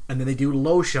 And then they do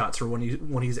low shots for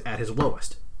when he's at his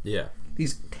lowest.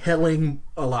 He's telling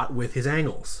a lot with his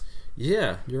angles.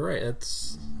 Yeah, you're right.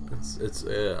 It's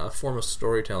a form of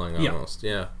storytelling almost.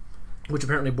 Yeah. Which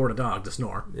apparently bored a dog to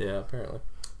snore. Yeah, apparently.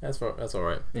 That's all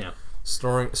right. Yeah.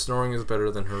 Snoring is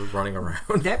better than her running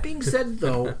around. That being said,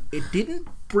 though, it didn't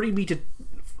bring me to.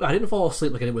 I didn't fall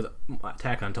asleep like I did with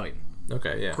Attack on Titan.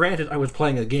 Okay, yeah. Granted, I was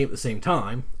playing a game at the same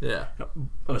time. Yeah.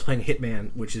 I was playing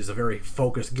Hitman, which is a very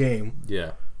focused game.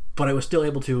 Yeah. But I was still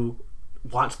able to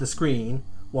watch the screen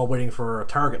while waiting for a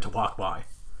target to walk by.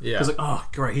 Yeah. I was like, oh,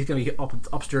 great, he's going to be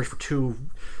upstairs for 2-3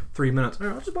 minutes. All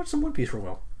right, I'll just watch some One Piece for a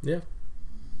while. Yeah.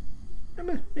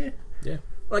 Yeah.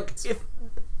 Like, if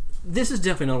this is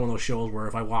definitely not one of those shows where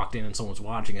if I walked in and someone's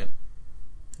watching it,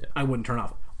 I wouldn't turn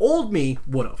off. Old me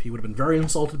would have. He would have been very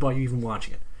insulted by you even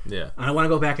watching it. Yeah. And I want to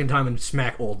go back in time and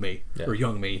smack old me, or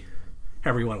young me,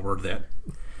 however you want to word that.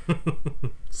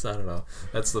 So, I don't know.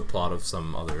 That's the plot of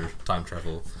some other time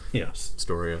travel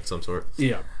story of some sort.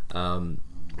 Yeah. I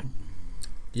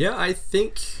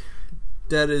think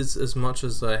that is as much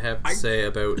as I have to say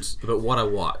about what I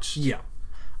watched. Yeah.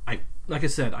 Like I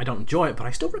said, I don't enjoy it, but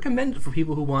I still recommend it for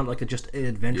people who want like just an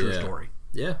adventure story.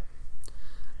 Yeah.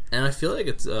 And I feel like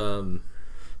it's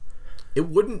it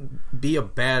wouldn't be a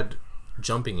bad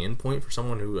jumping in point for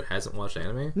someone who hasn't watched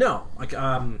anime. No, like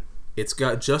it's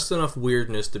got just enough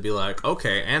weirdness to be like,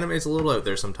 okay, anime's a little out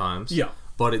there sometimes. Yeah.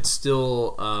 But it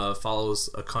still follows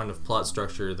a kind of plot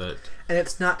structure that... And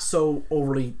it's not so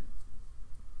overly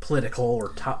political or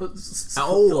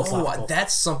philosophical.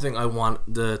 That's something I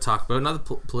want to talk about. Not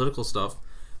the political stuff.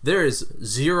 There is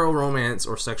zero romance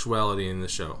or sexuality in the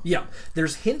show. Yeah.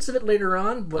 There's hints of it later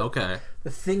on, but the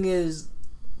thing is...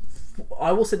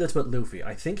 I will say this about Luffy.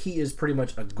 I think he is pretty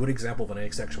much a good example of an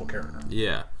asexual character.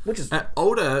 Yeah. Which is...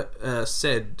 Oda has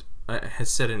said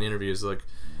in interviews, like,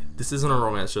 this isn't a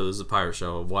romance show, this is a pirate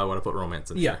show. Why would I put romance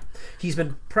in here? He's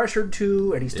been pressured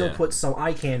to, and he still puts some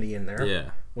eye candy in there.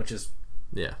 Yeah. Which is...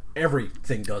 Yeah.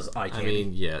 Everything does eye candy. I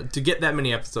mean, to get that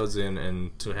many episodes in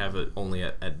and to have it only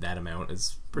at that amount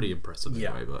is pretty impressive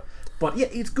anyway. But yeah,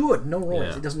 it's good. No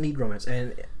romance. It doesn't need romance.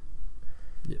 And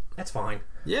that's fine.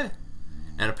 Yeah.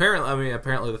 And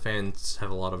apparently the fans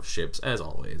have a lot of ships, as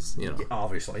always, you know.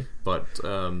 Obviously. But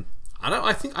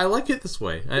I think I like it this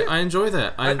way. I enjoy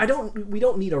that. We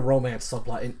don't need a romance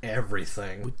subplot in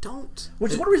everything. We don't.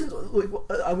 Which is one of the reasons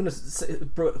I'm going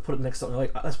to put it next to something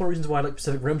like that's one of the reasons why I like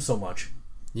Pacific Rim so much.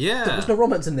 Yeah. There's no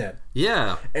romance in that.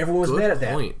 Yeah. Everyone was mad at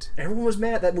that. Everyone was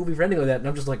mad at that movie for ending like that, and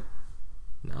I'm just like,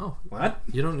 no. What?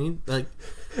 You don't need like.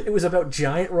 It was about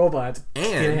giant robots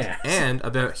and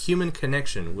about human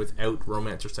connection without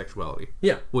romance or sexuality.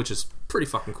 Yeah. Which is pretty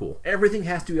fucking cool. Everything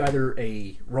has to be either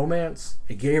a romance,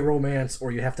 a gay romance,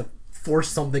 or you have to force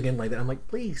something in like that. I'm like,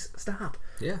 please stop.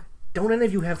 Yeah. Don't any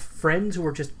of you have friends who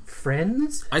are just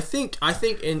friends? I think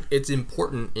it's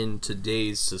important in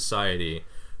today's society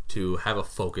to have a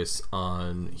focus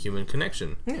on human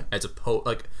connection. Yeah. As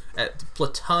opposed at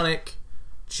platonic,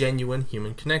 genuine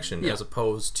human connection, as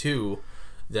opposed to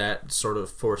that sort of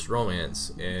forced romance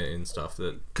and stuff.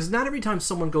 That because not every time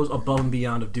someone goes above and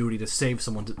beyond of duty to save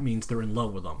someone means they're in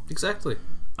love with them. Exactly.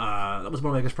 That was one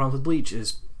of my biggest problems with Bleach,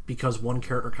 is because one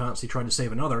character constantly tried to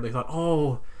save another, they thought,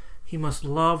 oh, he must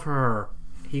love her.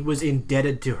 He was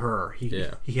indebted to her. He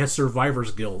has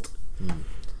survivor's guilt.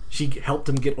 She helped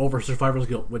him get over survivor's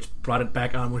guilt, which brought it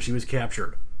back on when she was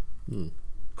captured. Of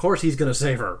course he's going to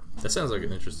save her. That sounds like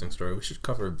an interesting story. We should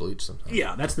cover Bleach sometime.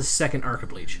 Yeah, that's the second arc of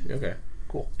Bleach. Okay,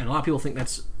 cool. And a lot of people think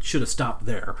should have stopped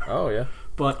there. Oh, yeah.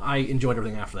 But I enjoyed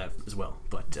everything after that as well.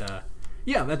 But,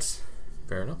 yeah, that's...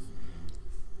 Fair enough.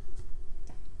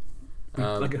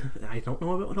 I don't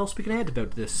know what else we can add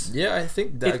about this. Yeah, I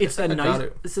think that it's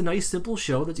a nice, simple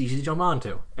show that's easy to jump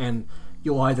onto, and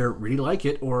you'll either really like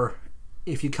it, or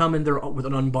if you come in there with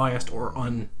an unbiased or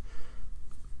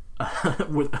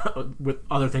with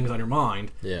other things on your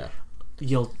mind,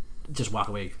 you'll just walk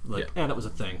away like, that was a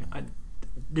thing.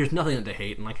 There's nothing to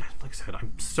hate, and like I said,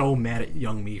 I'm so mad at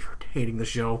young me for hating the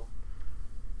show.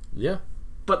 Yeah,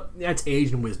 but that's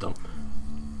age and wisdom.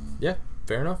 Yeah,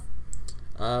 fair enough.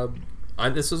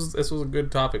 This was a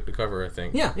good topic to cover, I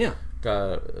think. Yeah.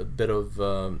 Got a bit of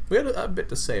we had a bit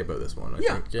to say about this one.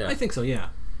 I think so. Yeah.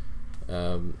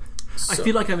 I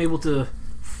feel like I'm able to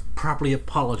properly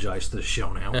apologize to the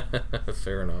show now.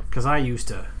 Fair enough. Because I used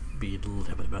to be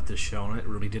livid about this show, and it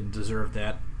really didn't deserve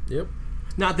that. Yep.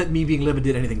 Not that me being livid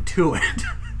did anything to it.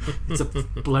 It's a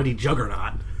bloody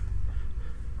juggernaut.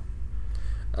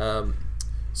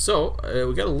 So,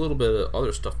 we got a little bit of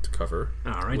other stuff to cover.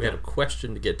 All right. We had a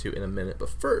question to get to in a minute, but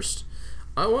first,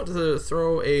 I want to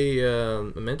throw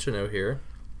a mention out here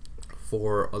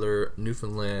for other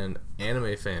Newfoundland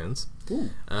anime fans. Ooh.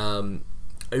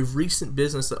 A recent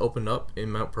business that opened up in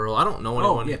Mount Pearl. I don't know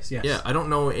anyone. Oh, yes. Yeah, I don't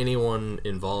know anyone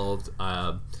involved.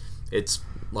 It's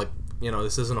like,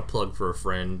 this isn't a plug for a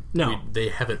friend. No. They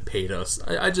haven't paid us.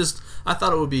 I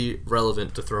thought it would be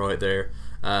relevant to throw it there.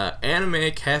 Anime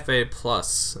Cafe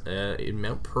Plus in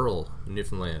Mount Pearl,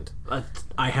 Newfoundland.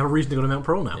 I have a reason to go to Mount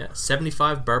Pearl now. Yeah,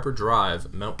 75 Barber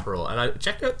Drive, Mount Pearl. And I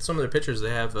checked out some of their pictures.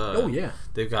 They have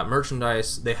they've got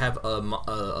merchandise. They have a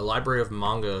library of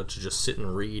manga to just sit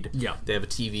and read. Yeah. They have a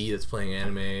TV that's playing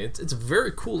anime. It's a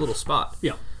very cool little spot.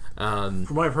 Yeah. From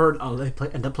what I've heard, they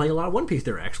end up playing a lot of One Piece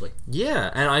there, actually. Yeah,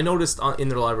 and I noticed in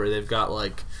their library they've got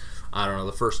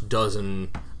the first dozen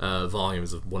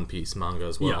volumes of One Piece manga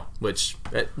as well, which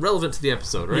relevant to the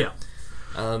episode, right?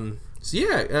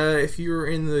 Yeah. If you're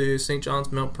in the St.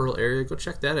 John's Mount Pearl area, go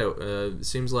check that out. It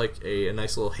seems like a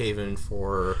nice little haven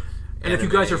for. And if you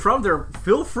guys are from there,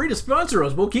 feel free to sponsor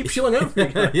us. We'll keep shilling out for you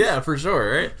guys. Yeah, for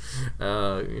sure, right?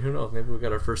 Who knows? Maybe we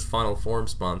got our first Final Form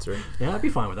sponsor. Yeah, I'd be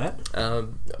fine with that.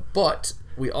 But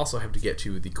we also have to get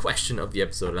to the question of the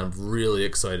episode, and I'm really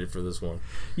excited for this one.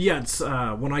 Yeah, it's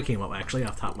one I came up, actually,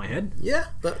 off the top of my head. Yeah,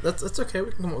 that's okay.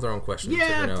 We can come up with our own questions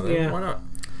every now and then. Why not?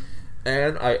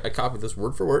 And I copied this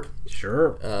word for word.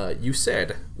 Sure. You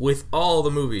said, with all the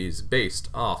movies based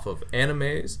off of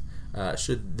animes,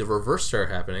 should the reverse start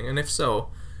happening? And if so,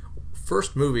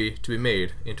 first movie to be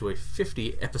made into a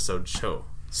 50-episode show.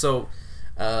 So,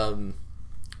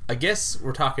 I guess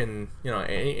we're talking,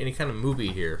 any kind of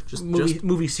movie here.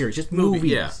 Movie series, just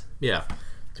movies. Yeah.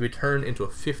 To be turned into a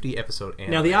 50-episode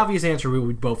anime. Now, the obvious answer we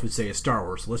would both would say is Star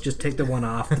Wars. So let's just take the one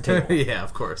off the table. Yeah,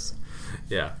 of course.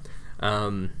 Yeah.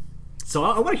 So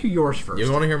I want to hear yours first.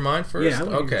 You want to hear mine first? Yeah.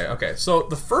 Okay. So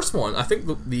the first one, I think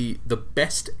the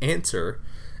best answer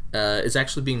is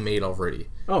actually being made already.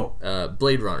 Oh.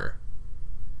 Blade Runner.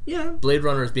 Yeah. Blade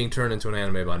Runner is being turned into an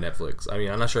anime by Netflix. I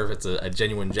mean, I'm not sure if it's a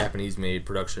genuine Japanese-made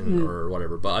production or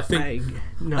whatever, but I think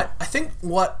I think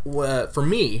what for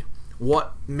me,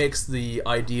 what makes the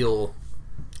ideal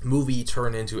movie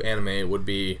turn into anime would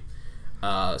be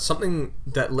something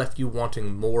that left you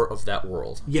wanting more of that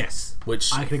world. Yes,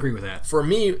 which I can agree with that. For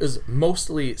me, is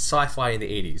mostly sci-fi in the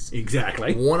 80s.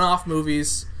 Exactly. One-off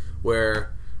movies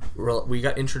where we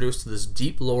got introduced to this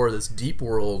deep lore, this deep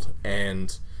world,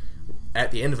 and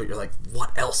at the end of it, you're like,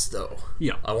 what else, though?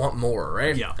 Yeah. I want more,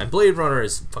 right? Yeah. And Blade Runner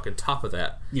is fucking top of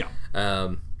that. Yeah.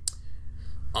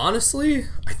 Honestly,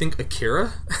 I think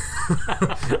Akira.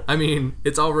 I mean,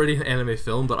 it's already an anime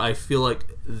film, but I feel like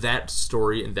that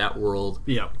story and that world,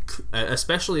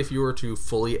 especially if you were to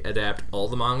fully adapt all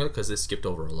the manga, because they skipped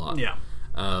over a lot. Yeah.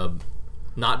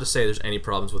 Not to say there's any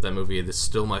problems with that movie. It's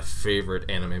still my favorite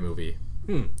anime movie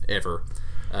ever.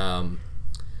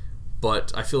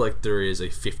 But I feel like there is a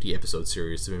 50-episode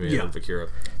series to be made out of Akira.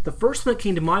 The first one that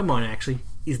came to my mind, actually,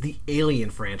 is the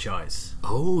Alien franchise.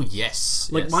 Oh,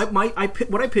 yes. Like,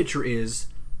 what I picture is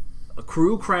a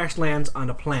crew crash lands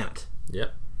on a planet.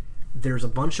 Yep. There's a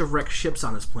bunch of wrecked ships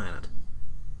on this planet.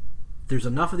 There's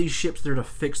enough of these ships there to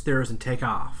fix theirs and take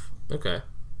off. Okay.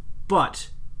 But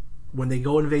when they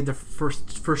go invade the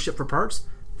first ship for parts,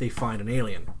 they find an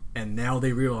alien. And now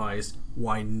they realize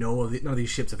why none of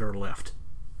these ships have ever left.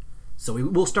 So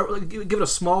we'll start, give it a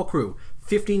small crew,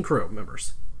 15 crew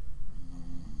members.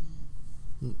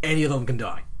 Any of them can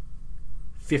die.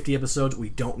 50 episodes, we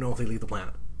don't know if they leave the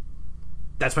planet.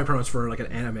 That's my premise for like an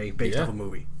anime based off a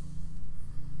movie.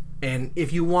 And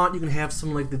if you want, you can have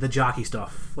some like the jockey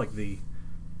stuff, like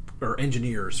or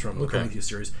engineers from the Prometheus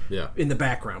series, in the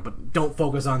background, but don't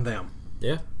focus on them.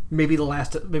 Yeah. Maybe one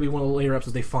of the later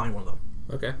episodes they find one of them.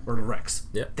 Okay. Or the Rex.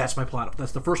 Yeah. That's my plot.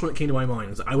 That's the first one that came to my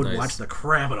mind. Is I would watch the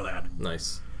crap out of that.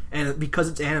 Nice. And because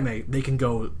it's anime, they can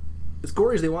go as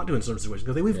gory as they want to in certain situations.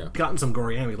 Because we've gotten some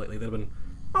gory anime lately that have been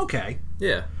okay.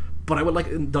 Yeah. But I would like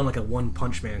it done like a One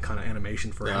Punch Man kind of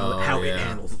animation for how it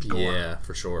handles gore. Yeah,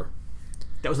 for sure.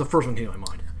 That was the first one that came to my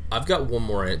mind. I've got one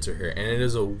more answer here, and it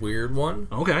is a weird one.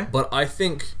 Okay. But I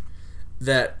think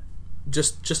that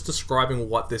just describing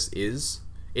what this is,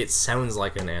 it sounds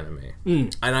like an anime.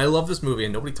 And I love this movie,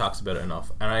 and nobody talks about it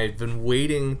enough. And I've been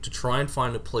waiting to try and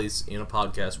find a place in a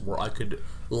podcast where I could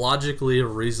logically or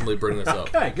reasonably bring this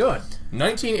up. Okay, good.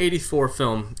 1984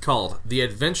 film called The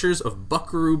Adventures of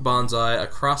Buckaroo Banzai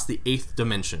Across the Eighth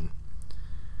Dimension.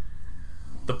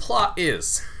 The plot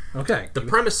is... The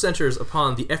premise centers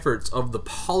upon the efforts of the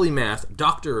polymath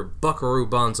Dr. Buckaroo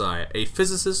Banzai, a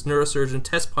physicist, neurosurgeon,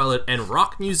 test pilot, and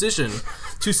rock musician,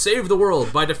 to save the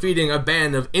world by defeating a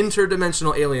band of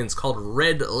interdimensional aliens called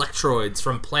Red Electroids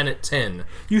from Planet 10.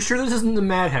 You sure this isn't the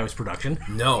Madhouse production?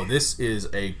 No, this is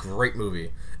a great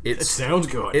movie. It sounds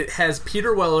good. It has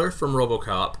Peter Weller from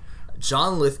RoboCop,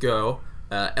 John Lithgow,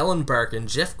 Ellen Barkin,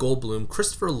 Jeff Goldblum,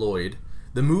 Christopher Lloyd.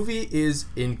 The movie is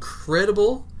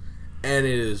incredible. And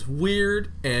it is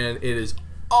weird, and it is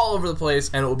all over the place,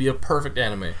 and it will be a perfect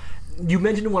anime. You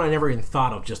mentioned one I never even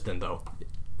thought of just then, though.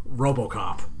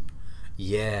 RoboCop.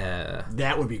 Yeah.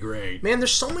 That would be great. Man,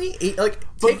 there's so many... take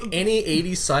any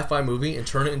 80s sci-fi movie and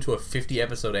turn it into a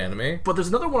 50-episode anime. But there's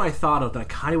another one I thought of that I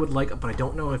kind of would like, but I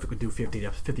don't know if it could do 50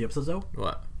 episodes, though.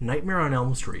 What? Nightmare on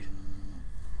Elm Street.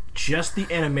 Just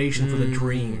the animation for the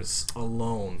dreams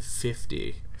alone.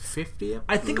 50 episodes?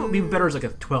 I think it would be better as like a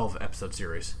 12-episode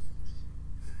series.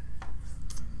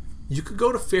 You could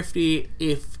go to 50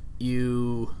 if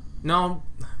you... No,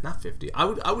 not 50. I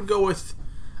would go with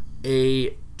a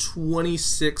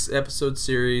 26-episode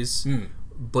series,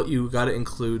 but you got to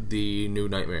include the new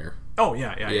Nightmare. Oh,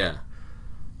 yeah.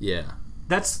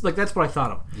 That's what I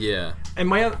thought of. Yeah. And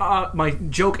my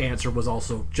joke answer was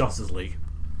also Justice League.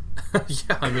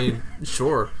 Yeah, I mean,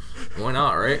 sure. Why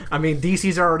not, right? I mean,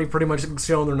 DC's already pretty much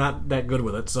shown they're not that good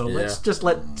with it, so let's just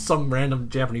let some random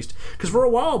Japanese... Because for a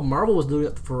while, Marvel was doing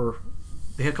it for...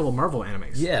 They had a couple of Marvel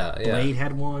animes. Yeah. Blade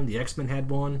had one, the X-Men had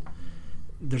one.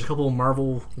 There's a couple of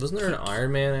Marvel... Wasn't there an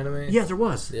Iron Man anime? Yeah, there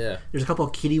was. Yeah. There's a couple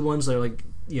of kiddie ones that are like,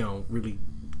 really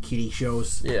kiddie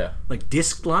shows. Yeah. Like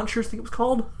Disc Launcher, I think it was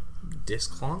called.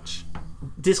 Disc Launch?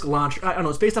 Disc Launcher. I don't know.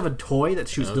 It's based off a toy that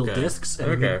shoots little discs.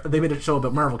 And they made a show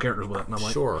about Marvel characters with it. And I'm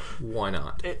like, sure, why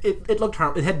not? It looked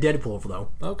harmless. It had Deadpool, though.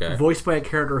 Okay. Voiced by a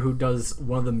character who does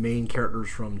one of the main characters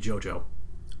from JoJo.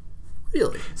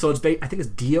 Really? So it's I think it's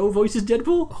Dio voices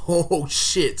Deadpool. Oh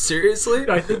shit! Seriously?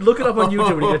 Look it up on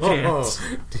YouTube when you get a chance.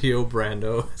 Dio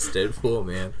Brando, it's Deadpool,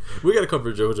 man. We gotta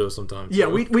cover JoJo sometime. Yeah,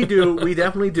 we do. We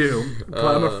definitely do. But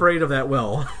I'm afraid of that.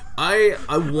 I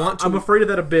want to. I'm afraid of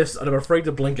that abyss, and I'm afraid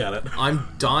to blink at it. I'm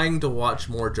dying to watch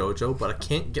more JoJo, but I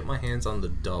can't get my hands on the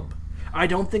dub. I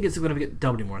don't think it's going to get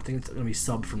dubbed anymore. I think it's going to be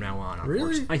subbed from now on.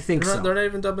 Really? I think so. They're not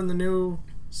even dubbing the new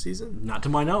season? Not to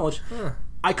my knowledge. Huh.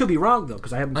 I could be wrong, though,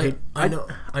 because I haven't paid...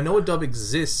 I know a dub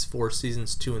exists for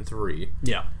seasons 2 and 3.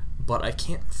 Yeah. But I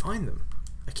can't find them.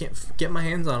 I can't get my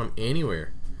hands on them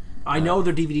anywhere. I know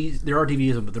they're DVDs. There are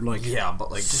DVDs, but they're like... Yeah,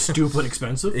 but like... stupid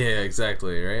expensive. Yeah,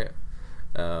 exactly, right?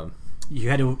 You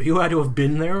had to have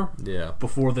been there. Yeah.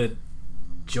 Before the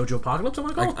JoJo Apocalypse, I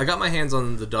want to call it. I got my hands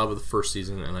on the dub of the first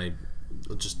season, and I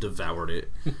just devoured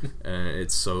it. And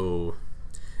it's so...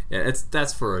 Yeah,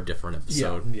 that's for a different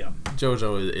episode. Yeah.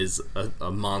 JoJo is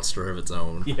a monster of its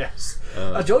own. Yes.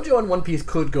 JoJo and One Piece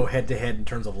could go head-to-head in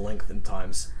terms of length and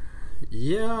times.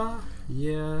 Yeah.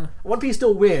 One Piece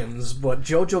still wins, but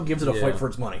JoJo gives it a fight for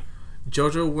its money.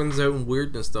 JoJo wins out in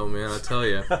weirdness, though, man, I tell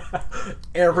you.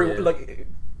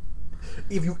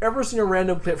 If you've ever seen a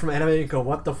random clip from anime and go,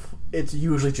 what the it's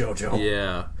usually JoJo.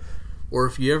 Yeah. Or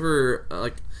if you ever,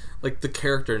 like the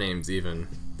character names even.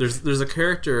 There's a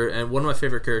character, and one of my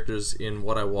favorite characters in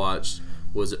what I watched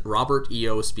was Robert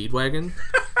E.O. Speedwagon.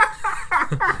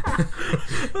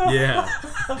 Yeah.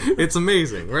 It's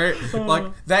amazing, right?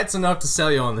 Like, that's enough to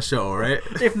sell you on the show, right?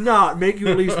 If not, make you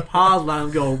at least pause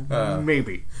and go,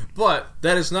 maybe. But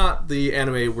that is not the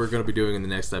anime we're going to be doing in the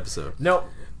next episode. Nope.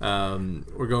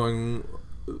 We're going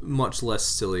much less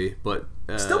silly, but...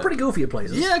 still pretty goofy at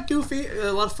places. Yeah, goofy.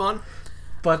 A lot of fun.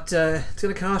 But it's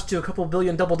going to cost you a couple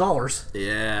billion double dollars.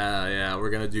 Yeah.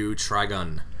 We're going to do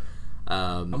Trigun.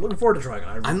 I'm looking forward to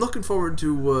Trigun. I'm looking forward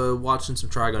to watching some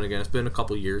Trigun again. It's been a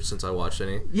couple years since I watched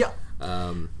any. Yeah.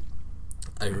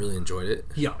 I really enjoyed it.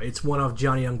 Yeah, it's one of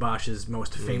Johnny Young Bosch's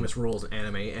most famous roles in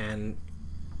anime, and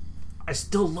I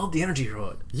still love the energy to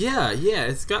it. Yeah,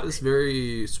 it's got this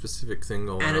very specific thing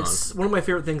going on. And it's one of my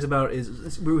favorite things about it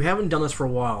is we haven't done this for a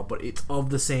while, but it's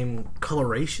of the same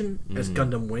coloration as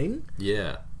Gundam Wing.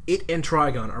 Yeah. It and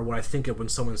Trigun are what I think of when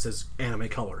someone says anime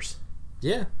colors.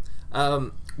 Yeah.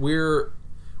 We're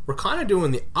kind of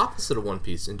doing the opposite of One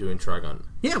Piece in doing Trigun.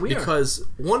 Yeah, we are. Because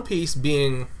One Piece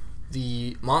being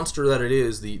the monster that it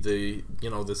is, the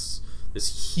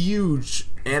this huge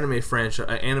anime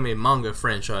manga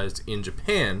franchise in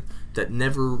Japan that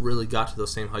never really got to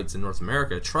those same heights in North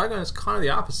America. Trigun is kind of the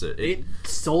opposite. It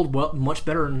sold much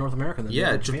better in North America than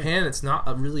in Japan. It's not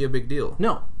really a big deal.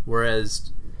 No.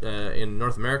 Whereas in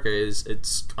North America,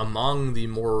 it's among the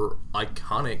more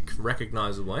iconic,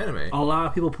 recognizable anime. A lot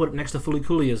of people put it next to Fooly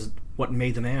Cooly as what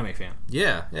made them an anime fan.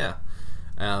 Yeah.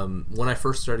 When I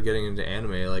first started getting into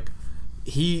anime,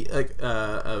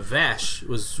 Vash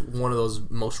was one of those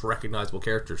most recognizable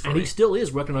characters for me. And he still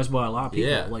is recognized by a lot of people.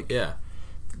 Yeah.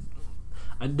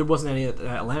 There wasn't any at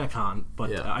Atlanticon,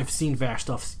 but I've seen Vash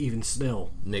stuff even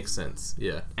still. Makes sense,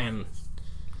 yeah. And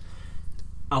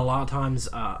a lot of times,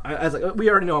 we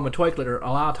already know I'm a toy collector, a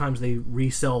lot of times they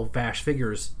resell Vash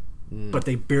figures, but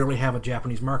they barely have a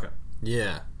Japanese market.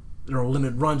 Yeah. They're a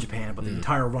limited run in Japan, but the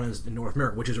entire run is in North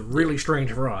America, which is really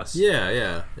strange for us.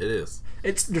 Yeah, it is.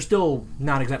 They're still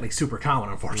not exactly super common,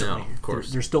 unfortunately. No, of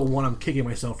course. There's still one I'm kicking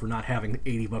myself for not having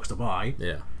 $80 to buy.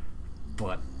 Yeah.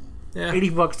 But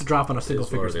 $80 to drop on a single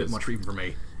figure is a bit much even for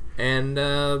me. And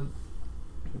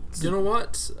you know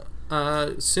what?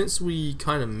 Since we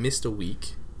kind of missed a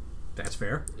week, that's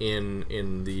fair.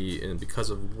 Because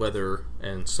of weather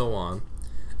and so on,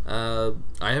 I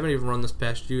haven't even run this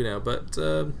past you now, but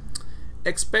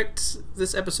expect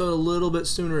this episode a little bit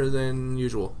sooner than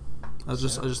usual. I'll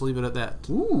just leave it at that.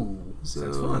 Ooh, that's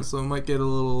fun. So might get a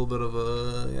little bit of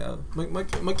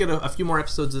might get a few more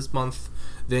episodes this month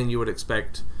than you would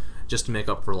expect, just to make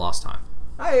up for lost time.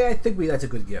 I think that's a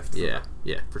good gift. Yeah,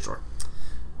 for sure.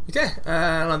 Okay,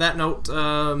 on that note,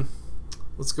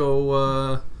 let's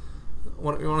go.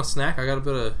 You want a snack? I got a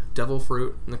bit of devil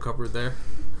fruit in the cupboard there.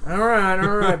 All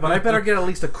right, but I better get at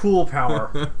least a cool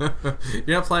power.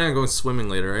 You're not planning on going swimming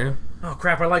later, are you? Oh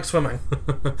crap! I like swimming.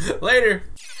 Later.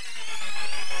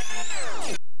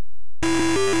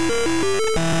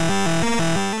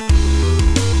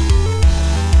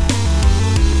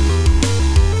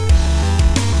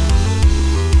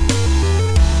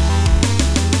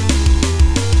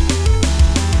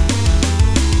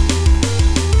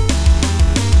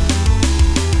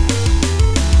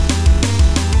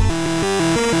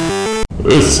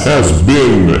 This has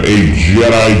been a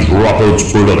Jedi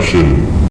Dropouts production.